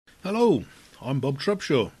Hello, I'm Bob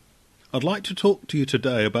Trubshaw. I'd like to talk to you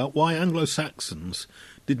today about why Anglo-Saxons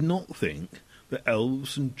did not think that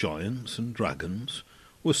elves and giants and dragons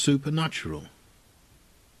were supernatural.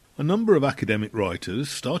 A number of academic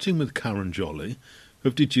writers, starting with Karen Jolly,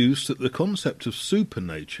 have deduced that the concept of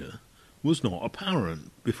supernature was not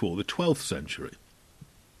apparent before the 12th century.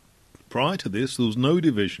 Prior to this, there was no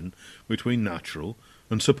division between natural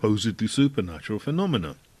and supposedly supernatural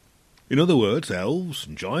phenomena. In other words, elves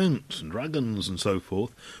and giants and dragons and so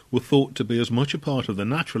forth were thought to be as much a part of the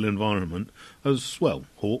natural environment as, well,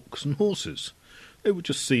 hawks and horses. They were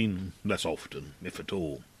just seen less often, if at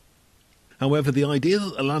all. However, the idea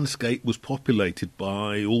that the landscape was populated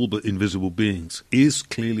by all but invisible beings is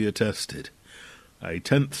clearly attested. A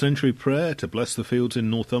 10th century prayer to bless the fields in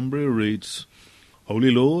Northumbria reads,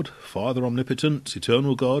 "Holy Lord, Father omnipotent,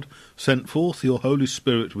 eternal God, send forth your Holy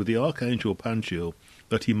Spirit with the Archangel Panchiel,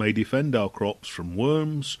 that he may defend our crops from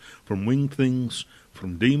worms, from winged things,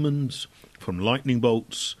 from demons, from lightning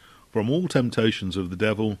bolts, from all temptations of the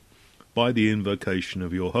devil, by the invocation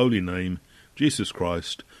of your holy name, Jesus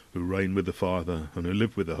Christ, who reign with the Father and who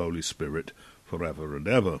live with the Holy Spirit, for ever and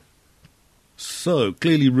ever." So,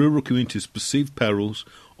 clearly rural communities perceived perils,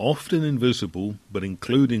 often invisible, but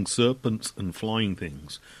including serpents and flying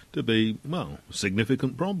things, to be, well, a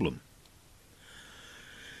significant problem.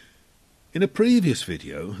 In a previous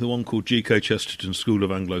video, the one called G.K. Chesterton's School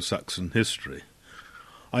of Anglo-Saxon History,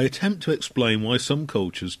 I attempt to explain why some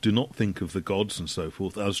cultures do not think of the gods and so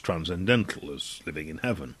forth as transcendental, as living in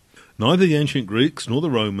heaven. Neither the ancient Greeks nor the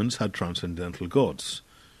Romans had transcendental gods.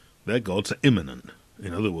 Their gods are immanent,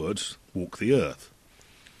 in other words, walk the earth.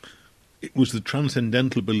 It was the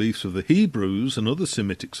transcendental beliefs of the Hebrews and other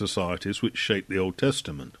Semitic societies which shaped the Old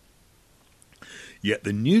Testament. Yet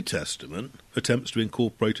the New Testament attempts to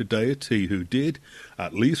incorporate a deity who did,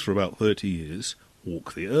 at least for about 30 years,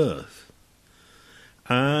 walk the earth.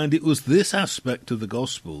 And it was this aspect of the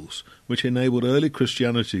Gospels which enabled early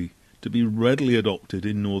Christianity to be readily adopted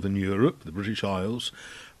in Northern Europe, the British Isles,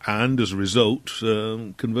 and as a result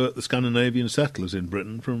convert the Scandinavian settlers in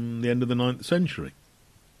Britain from the end of the 9th century.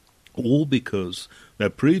 All because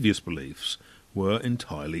their previous beliefs were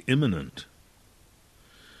entirely immanent.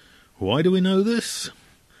 Why do we know this?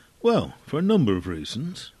 Well, for a number of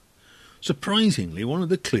reasons. Surprisingly, one of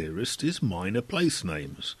the clearest is minor place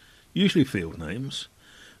names, usually field names,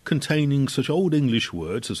 containing such Old English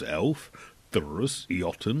words as elf, thurus,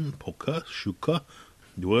 eotten, pucklechurch,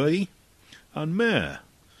 dwarves, and mare.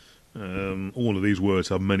 All of these words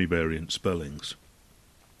have many variant spellings.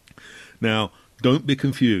 Now, don't be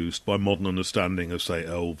confused by modern understanding of, say,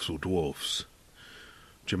 elves or dwarfs.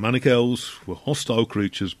 Germanic elves were hostile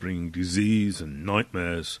creatures bringing disease and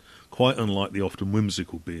nightmares, quite unlike the often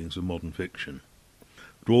whimsical beings of modern fiction.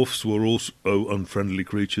 Dwarfs were also unfriendly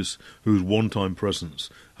creatures whose one-time presence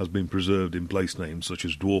has been preserved in place names such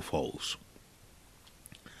as dwarf holes.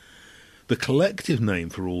 The collective name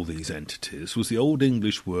for all these entities was the Old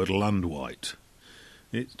English word landwight.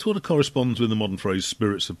 It sort of corresponds with the modern phrase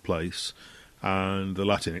spirits of place and the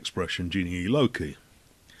Latin expression genii loci.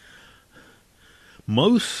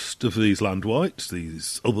 Most of these landwights,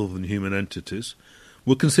 these other-than-human entities,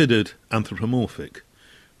 were considered anthropomorphic.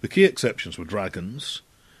 The key exceptions were dragons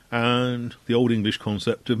and the Old English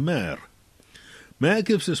concept of mare. Mare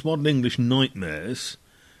gives us modern English nightmares,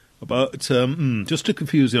 but just to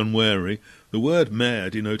confuse the unwary, the word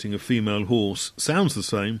mare denoting a female horse sounds the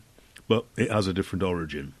same, but it has a different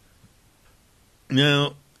origin.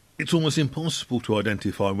 Now, it's almost impossible to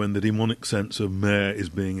identify when the demonic sense of mare is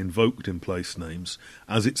being invoked in place names,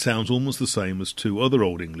 as it sounds almost the same as two other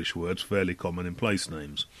Old English words fairly common in place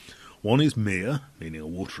names. One is mere, meaning a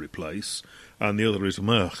watery place, and the other is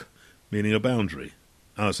merch, meaning a boundary,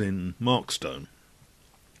 as in Markstone.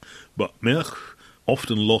 But merch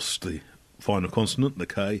often lost the final consonant, the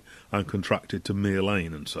K, and contracted to mere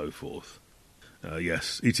lane and so forth.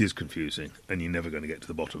 Yes, it is confusing, and you're never going to get to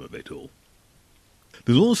the bottom of it all.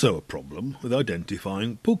 There's also a problem with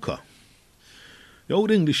identifying puka. The Old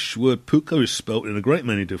English word puka is spelt in a great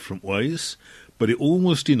many different ways, but it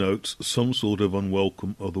almost denotes some sort of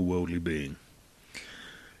unwelcome otherworldly being.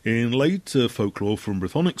 In later folklore from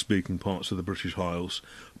Brythonic-speaking parts of the British Isles,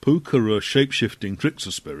 puka are shape-shifting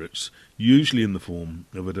trickster spirits, usually in the form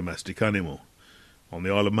of a domestic animal. On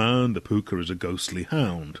the Isle of Man, the puka is a ghostly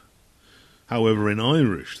hound. However, in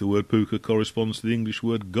Irish, the word puka corresponds to the English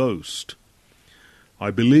word ghost. I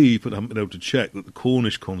believe, but I haven't been able to check, that the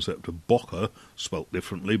Cornish concept of bocha, spelt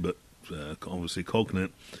differently but obviously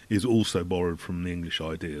cognate, is also borrowed from the English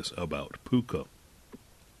ideas about puka.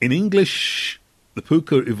 In English, the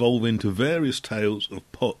puka evolve into various tales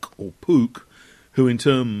of puck or pook, who in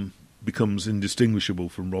turn becomes indistinguishable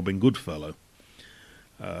from Robin Goodfellow.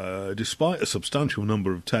 Despite a substantial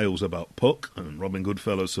number of tales about Puck and Robin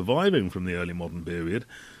Goodfellow surviving from the early modern period,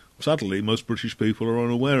 sadly most British people are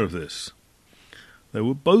unaware of this. They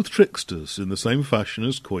were both tricksters in the same fashion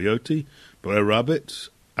as Coyote, Brer Rabbit,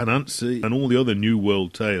 Anansi, and all the other New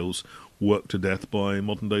World tales worked to death by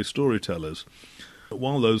modern-day storytellers. But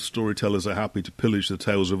while those storytellers are happy to pillage the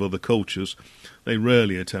tales of other cultures, they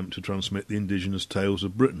rarely attempt to transmit the indigenous tales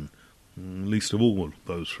of Britain, least of all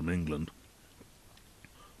those from England.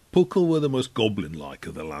 Puckle were the most goblin-like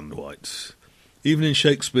of the land wights. Even in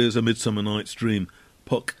Shakespeare's A Midsummer Night's Dream,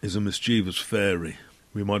 Puck is a mischievous fairy.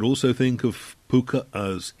 We might also think of Pucka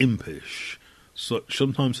as impish, such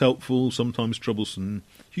sometimes helpful, sometimes troublesome,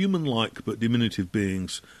 human-like but diminutive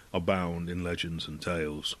beings abound in legends and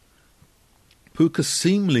tales. Pucka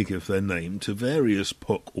seemingly give their name to various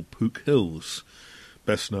Puck or Pook hills.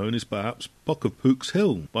 Best known is perhaps Puck of Pook's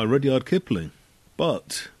Hill by Rudyard Kipling.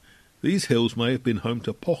 But these hills may have been home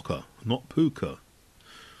to Pocker, not Pucka.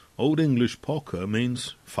 Old English Pocker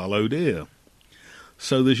means fallow deer.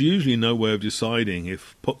 So there's usually no way of deciding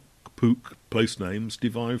if Puck, Pook place names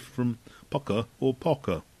derive from Pucker or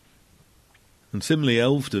Pocker. And similarly,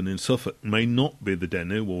 Elvedon in Suffolk may not be the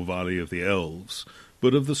Dennew or Valley of the Elves,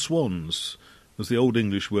 but of the Swans, as the Old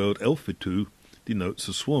English word Elfitu denotes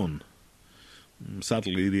a swan.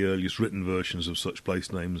 Sadly, the earliest written versions of such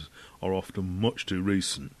place names are often much too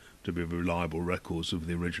recent to be reliable records of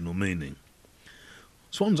the original meaning.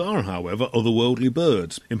 Swans are, however, otherworldly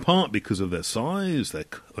birds, in part because of their size, their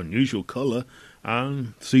unusual colour,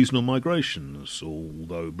 and seasonal migrations,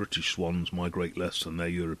 although British swans migrate less than their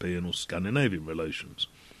European or Scandinavian relations.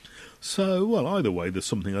 So, well, either way, there's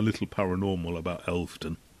something a little paranormal about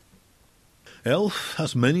Elvedon. Elf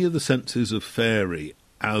has many of the senses of fairy,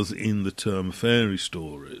 as in the term fairy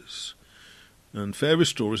stories. And fairy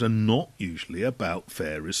stories are not usually about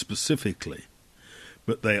fairies specifically,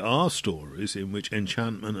 but they are stories in which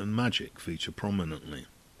enchantment and magic feature prominently.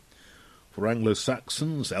 For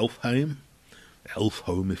Anglo-Saxons, Elfhame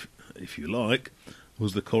if you like,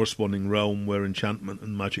 was the corresponding realm where enchantment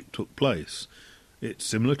and magic took place. It's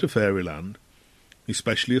similar to fairyland,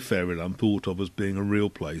 especially a fairyland thought of as being a real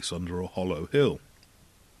place under a hollow hill.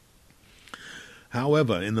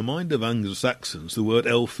 However, in the mind of Anglo-Saxons, the word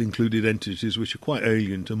elf included entities which are quite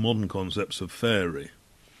alien to modern concepts of fairy.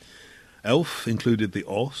 Elf included the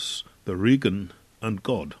os, the regan, and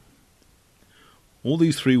god. All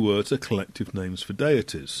these three words are collective names for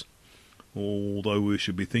deities, although we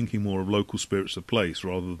should be thinking more of local spirits of place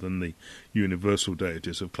rather than the universal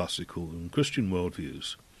deities of classical and Christian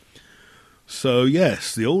worldviews. So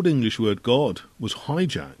yes, the Old English word God was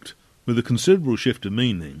hijacked, with a considerable shift of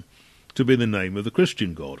meaning, to be the name of the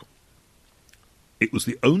Christian God. It was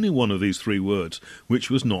the only one of these three words which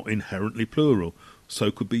was not inherently plural,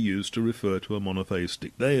 so could be used to refer to a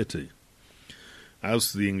monotheistic deity.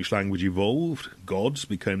 As the English language evolved, gods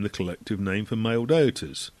became the collective name for male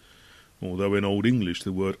deities, although in Old English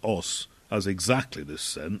the word os has exactly this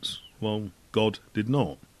sense, while God did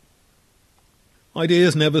not.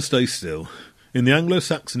 Ideas never stay still. In the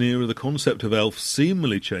Anglo-Saxon era, the concept of elf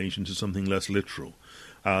seemingly changed into something less literal,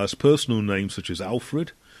 as personal names such as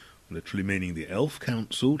Alfred, literally meaning the elf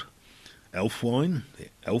counselled, Elfwine, the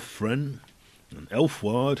elf friend, and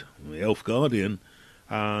Elfward, the elf guardian,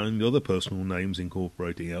 and other personal names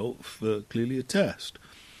incorporating elf clearly attest.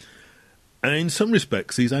 And in some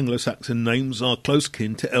respects, these Anglo-Saxon names are close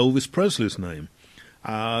kin to Elvis Presley's name,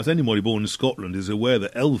 as anybody born in Scotland is aware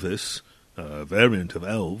that Elvis, a variant of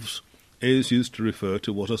elves, is used to refer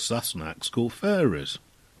to what us Sassenachs call fairies.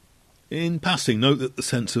 In passing, note that the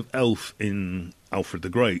sense of elf in Alfred the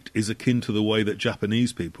Great is akin to the way that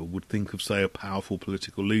Japanese people would think of, say, a powerful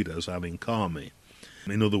political leader as having kami.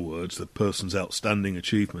 In other words, the person's outstanding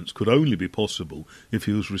achievements could only be possible if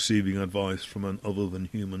he was receiving advice from an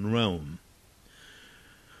other-than-human realm.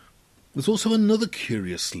 There's also another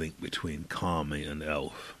curious link between kami and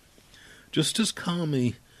elf. Just as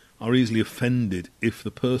kami are easily offended if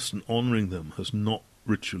the person honouring them has not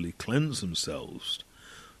ritually cleansed themselves,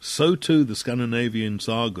 so too the Scandinavian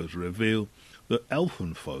sagas reveal that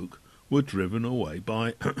elfin folk were driven away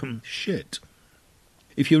by shit.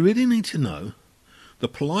 If you really need to know, the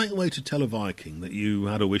polite way to tell a Viking that you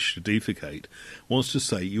had a wish to defecate was to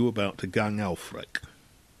say you were about to gang Ælfric,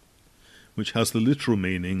 which has the literal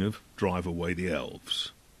meaning of drive away the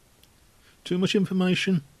elves. Too much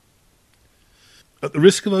information? At the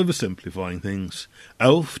risk of oversimplifying things,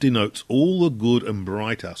 elf denotes all the good and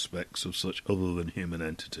bright aspects of such other-than-human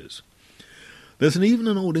entities. There's even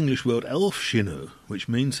an Old English word elfshinu, which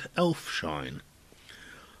means elf-shine.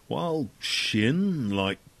 while shin,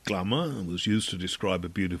 like glamour, was used to describe a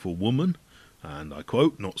beautiful woman, and I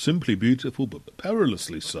quote, not simply beautiful but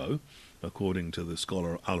perilously so, according to the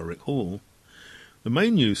scholar Alaric Hall, the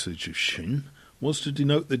main usage of shin was to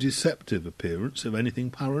denote the deceptive appearance of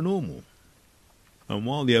anything paranormal. And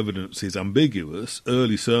while the evidence is ambiguous,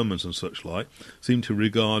 early sermons and such like seem to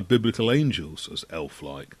regard biblical angels as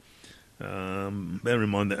elf-like. Bear in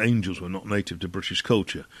mind that angels were not native to British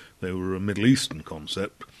culture. They were a Middle Eastern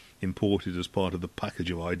concept, imported as part of the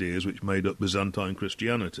package of ideas which made up Byzantine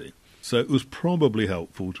Christianity. So it was probably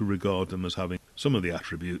helpful to regard them as having some of the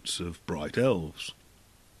attributes of bright elves.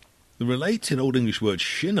 The related Old English word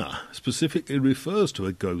shinna specifically refers to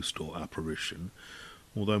a ghost or apparition,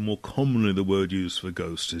 although more commonly the word used for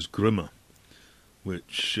ghost is grimmer,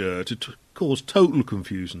 which, to cause total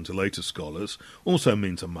confusion to later scholars, also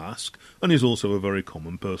means a mask, and is also a very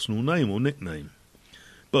common personal name or nickname.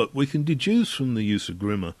 But we can deduce from the use of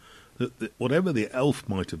grimmer that whatever the elf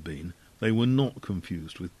might have been, they were not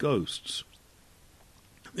confused with ghosts.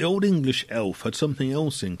 The Old English elf had something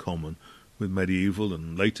else in common with medieval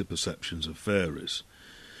and later perceptions of fairies.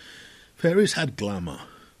 Fairies had glamour,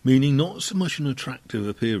 meaning not so much an attractive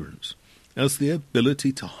appearance as the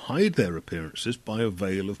ability to hide their appearances by a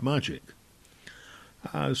veil of magic.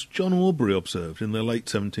 As John Aubrey observed in the late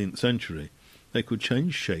 17th century, they could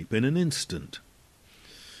change shape in an instant.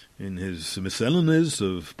 In his Miscellanies,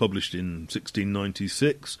 published in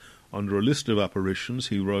 1696, under a list of apparitions,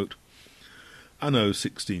 he wrote, Anno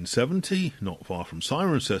 1670, not far from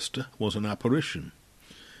Cirencester, was an apparition.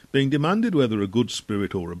 Being demanded whether a good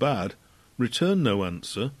spirit or a bad, returned no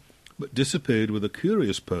answer, but disappeared with a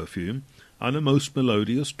curious perfume and a most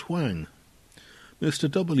melodious twang. Mr.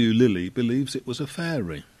 W. Lilly believes it was a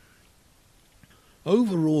fairy.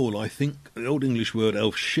 Overall, I think the Old English word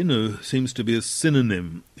elfshinnu seems to be a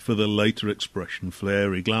synonym for the later expression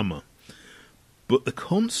fairy glamour. But the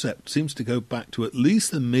concept seems to go back to at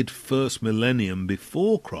least the mid-first millennium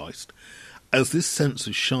before Christ, as this sense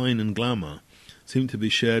of shine and glamour seemed to be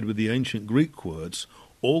shared with the ancient Greek words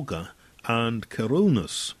auga and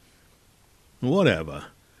keronos. Whatever,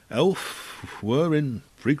 elf were, in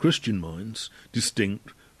pre-Christian minds,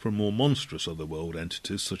 distinct from more monstrous otherworld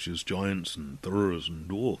entities such as giants and thrurs and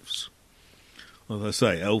dwarfs. As I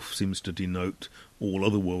say, elf seems to denote all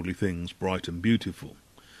otherworldly things bright and beautiful.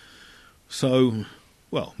 So,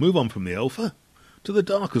 move on from the elfa to the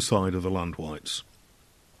darker side of the land wights.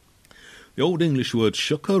 The Old English words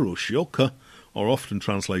shucker or shioka are often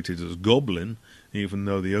translated as goblin, even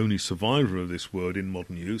though the only survivor of this word in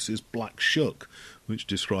modern use is black shuck, which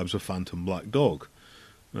describes a phantom black dog,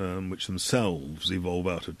 which themselves evolve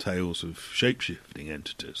out of tales of shape-shifting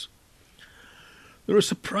entities. There are a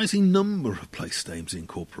surprising number of place names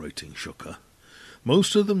incorporating shucker.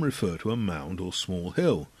 Most of them refer to a mound or small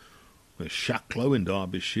hill. There's Shacklow in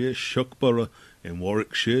Derbyshire, Shuckborough in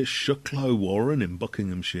Warwickshire, Shucklow Warren in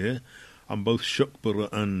Buckinghamshire, and both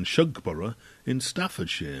Shuckborough and Shugborough in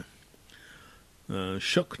Staffordshire.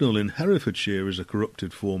 Shucknall in Herefordshire is a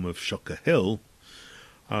corrupted form of Shucker Hill,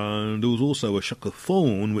 and there was also a Shucker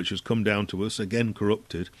Thorn, which has come down to us, again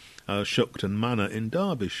corrupted, as Shuckton Manor in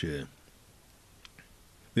Derbyshire.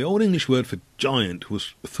 The Old English word for giant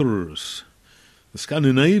was thrurs. The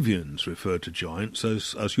Scandinavians referred to giants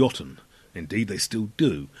as jotun. Indeed, they still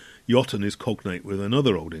do. Jotun is cognate with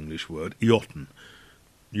another Old English word, jotun.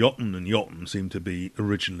 Jotun and jotun seem to be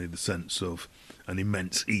originally the sense of an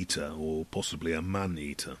immense eater, or possibly a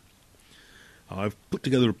man-eater. I've put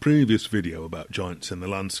together a previous video about giants in the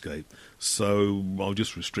landscape, so I'll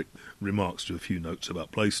just restrict remarks to a few notes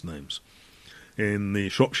about place names. In the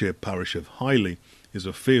Shropshire parish of Highley is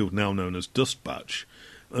a field now known as Dustbatch.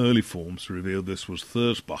 Early forms revealed this was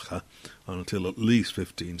Thursbacher until at least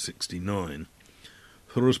 1569.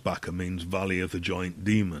 Thursbacher means Valley of the Giant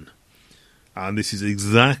Demon, and this is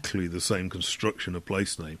exactly the same construction of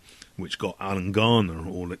place name which got Alan Garner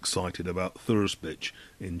all excited about Thursbitch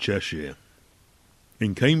in Cheshire.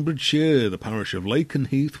 In Cambridgeshire, the parish of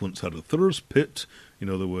Lakenheath once had a Thurs pit, in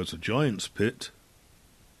other words a giant's pit.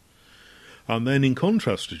 And then in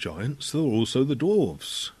contrast to giants, there were also the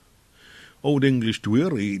dwarves. Old English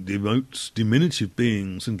dwiri denotes diminutive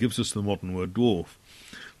beings and gives us the modern word dwarf.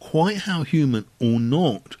 Quite how human or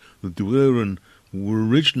not the dwiren were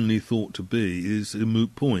originally thought to be is a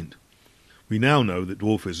moot point. We now know that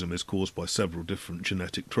dwarfism is caused by several different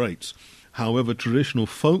genetic traits. However, traditional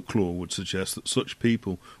folklore would suggest that such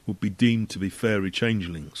people would be deemed to be fairy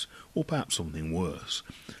changelings, or perhaps something worse.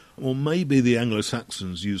 Or maybe the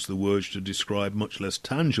Anglo-Saxons used the word to describe much less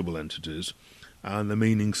tangible entities, and the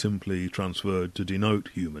meaning simply transferred to denote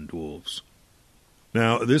human dwarves.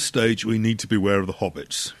 Now, at this stage we need to beware of the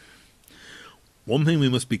hobbits. One thing we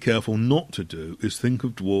must be careful not to do is think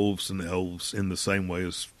of dwarves and elves in the same way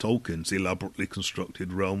as Tolkien's elaborately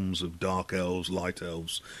constructed realms of dark elves, light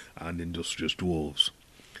elves, and industrious dwarves.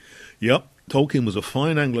 Yep, Tolkien was a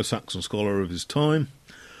fine Anglo-Saxon scholar of his time,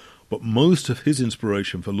 but most of his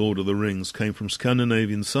inspiration for Lord of the Rings came from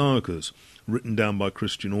Scandinavian sagas, written down by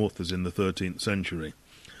Christian authors in the 13th century.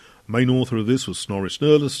 The main author of this was Snorri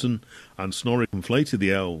Sturluson, and Snorri conflated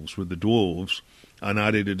the elves with the dwarves and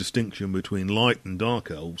added a distinction between light and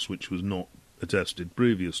dark elves, which was not attested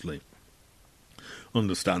previously.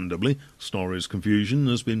 Understandably, Snorri's confusion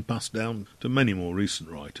has been passed down to many more recent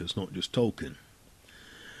writers, not just Tolkien.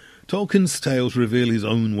 Tolkien's tales reveal his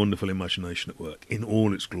own wonderful imagination at work, in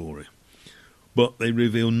all its glory. But they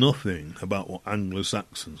reveal nothing about what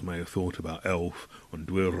Anglo-Saxons may have thought about Elf and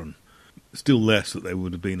Dwyrn, still less that they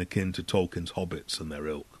would have been akin to Tolkien's hobbits and their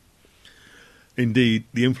ilk. Indeed,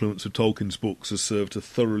 the influence of Tolkien's books has served to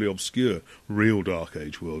thoroughly obscure real Dark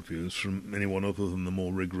Age worldviews from anyone other than the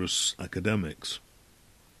more rigorous academics.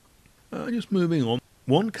 Just moving on,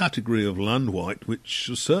 one category of land wight which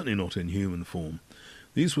was certainly not in human form.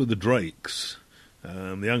 These were the drakes.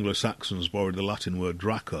 The Anglo-Saxons borrowed the Latin word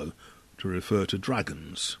draco to refer to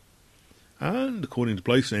dragons. And, according to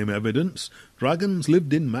place name evidence, dragons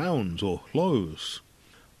lived in mounds or hlös.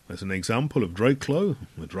 There's an example of Drakelow,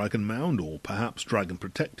 a dragon mound, or perhaps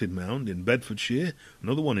dragon-protected mound, in Bedfordshire,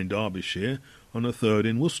 another one in Derbyshire, and a third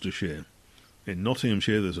in Worcestershire. In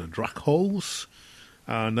Nottinghamshire there's a Drackholes,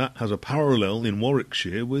 and that has a parallel in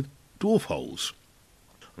Warwickshire with dwarf holes.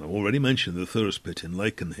 And I've already mentioned the Thurst pit in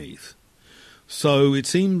Lakenheath. So it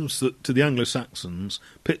seems that to the Anglo-Saxons,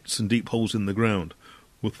 pits and deep holes in the ground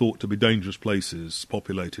were thought to be dangerous places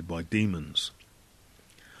populated by demons.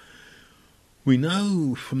 We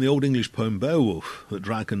know from the Old English poem Beowulf that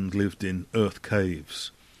dragons lived in earth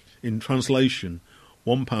caves. In translation,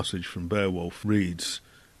 one passage from Beowulf reads,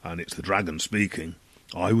 and it's the dragon speaking,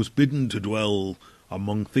 "I was bidden to dwell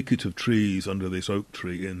among thicket of trees under this oak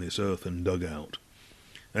tree in this earthen dugout.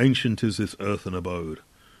 Ancient is this earthen abode.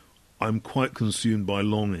 I am quite consumed by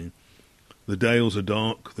longing. The dales are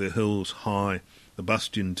dark, the hills high, the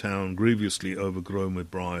bastioned town grievously overgrown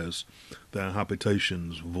with briars, their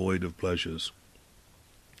habitations void of pleasures."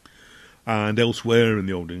 And elsewhere in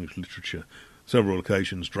the Old English literature, several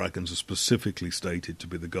occasions dragons are specifically stated to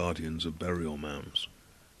be the guardians of burial mounds.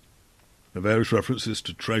 The various references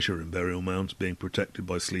to treasure in burial mounds being protected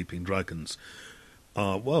by sleeping dragons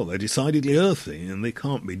are, well, they're decidedly earthy, and they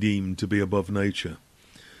can't be deemed to be above nature.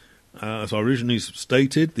 As I originally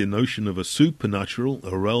stated, the notion of a supernatural,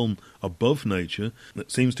 a realm above nature,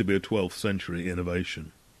 that seems to be a 12th century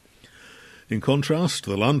innovation. In contrast,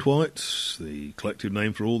 the landwights, the collective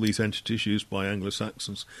name for all these entities used by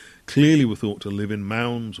Anglo-Saxons, clearly were thought to live in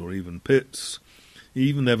mounds or even pits.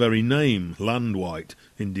 Even their very name, landwight,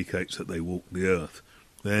 indicates that they walk the earth.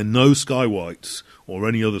 They're no skywights or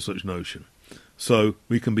any other such notion. So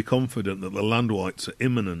we can be confident that the landwights are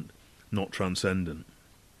immanent, not transcendent.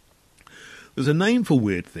 There's a name for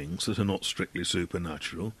weird things that are not strictly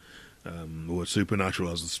supernatural. The word supernatural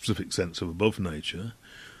has a specific sense of above nature.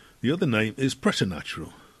 The other name is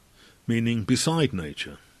preternatural, meaning beside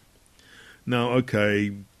nature. Now,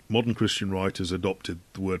 okay, modern Christian writers adopted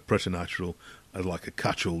the word preternatural as like a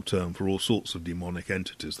catch-all term for all sorts of demonic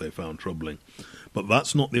entities they found troubling. But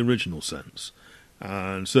that's not the original sense,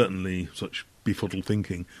 and certainly such befuddled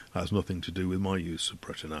thinking has nothing to do with my use of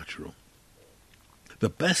preternatural. The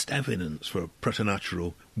best evidence for a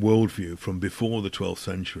preternatural worldview from before the 12th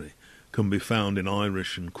century can be found in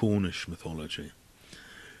Irish and Cornish mythology.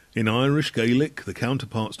 In Irish Gaelic, the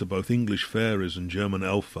counterparts to both English fairies and German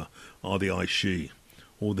Elfa are the Aishi,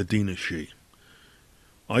 or the Dinashi.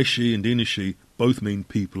 Aishi and Dinashi both mean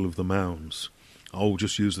people of the mounds. I'll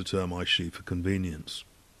just use the term Aishi for convenience.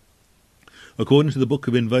 According to the Book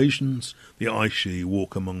of Invasions, the Aishi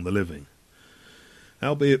walk among the living.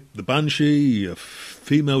 Albeit the Banshee, a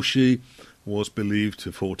female she, was believed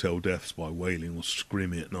to foretell deaths by wailing or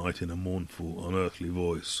screaming at night in a mournful, unearthly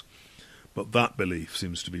voice. But that belief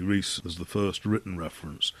seems to be recent, as the first written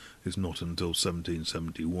reference is not until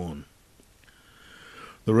 1771.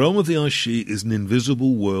 The realm of the Aishi is an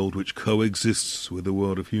invisible world which coexists with the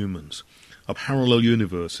world of humans, a parallel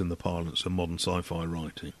universe in the parlance of modern sci-fi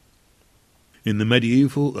writing. In the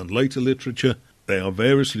medieval and later literature, they are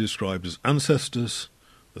variously described as ancestors,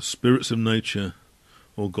 the spirits of nature,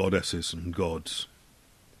 or goddesses and gods.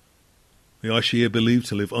 The Aishi are believed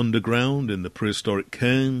to live underground in the prehistoric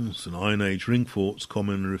cairns and Iron Age ring forts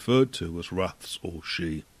commonly referred to as raths or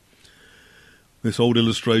shi. This old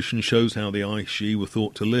illustration shows how the Aishi were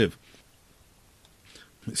thought to live.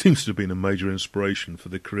 It seems to have been a major inspiration for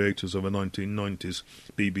the creators of a 1990s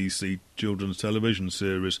BBC children's television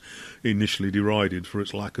series, initially derided for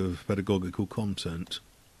its lack of pedagogical content.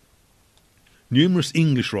 Numerous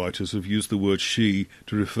English writers have used the word she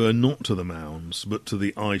to refer not to the mounds, but to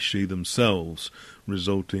the I-she themselves,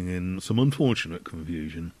 resulting in some unfortunate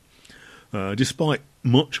confusion. Despite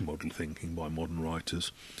much model thinking by modern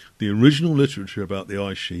writers, the original literature about the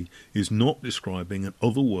I-she is not describing an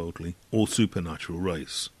otherworldly or supernatural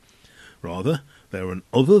race. Rather, they are an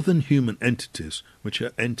other-than-human entities which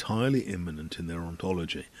are entirely immanent in their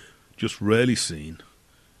ontology, just rarely seen,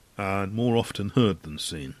 and more often heard than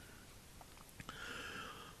seen.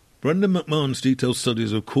 Brendan McMahon's detailed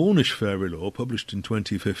studies of Cornish fairy lore, published in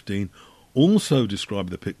 2015, also describe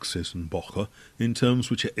the Pixies and Bocha in terms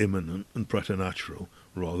which are immanent and preternatural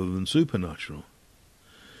rather than supernatural.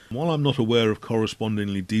 While I'm not aware of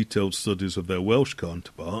correspondingly detailed studies of their Welsh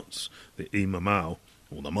counterparts, the Imamau,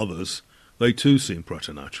 or the Mothers, they too seem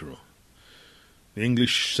preternatural. The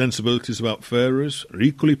English sensibilities about fairies are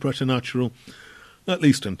equally preternatural, at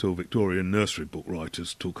least until Victorian nursery book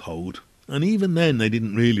writers took hold, and even then they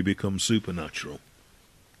didn't really become supernatural.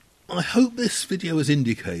 I hope this video has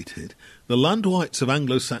indicated the land wights of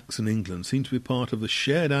Anglo-Saxon England seem to be part of the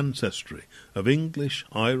shared ancestry of English,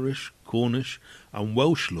 Irish, Cornish and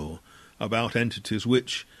Welsh lore about entities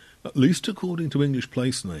which, at least according to English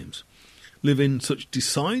place names, live in such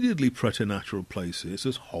decidedly preternatural places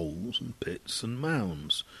as holes and pits and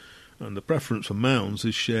mounds, and the preference for mounds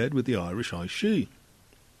is shared with the Irish I-she.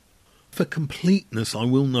 For completeness, I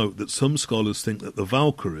will note that some scholars think that the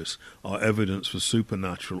Valkyries are evidence for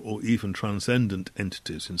supernatural or even transcendent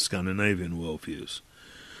entities in Scandinavian worldviews.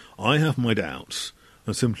 I have my doubts,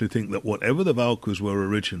 and simply think that whatever the Valkyries were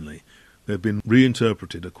originally, they have been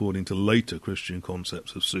reinterpreted according to later Christian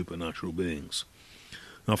concepts of supernatural beings.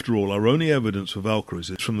 After all, our only evidence for Valkyries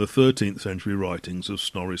is from the 13th century writings of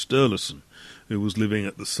Snorri Sturluson, who was living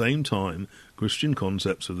at the same time Christian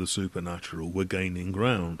concepts of the supernatural were gaining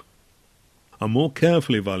ground. A more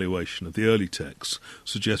careful evaluation of the early texts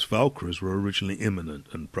suggests Valkyries were originally immanent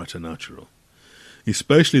and preternatural,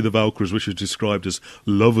 especially the Valkyries which are described as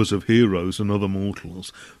lovers of heroes and other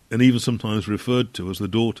mortals, and even sometimes referred to as the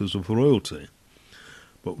daughters of royalty.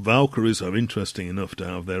 But Valkyries are interesting enough to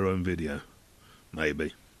have their own video.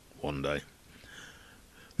 Maybe. One day.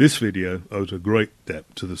 This video owed a great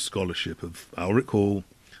debt to the scholarship of Alaric Hall,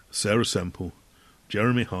 Sarah Semple,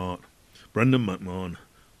 Jeremy Hart, Brendan McMahon,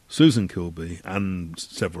 Susan Kilby and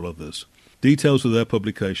several others. Details of their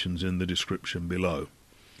publications in the description below,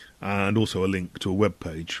 and also a link to a web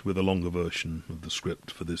page with a longer version of the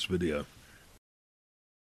script for this video.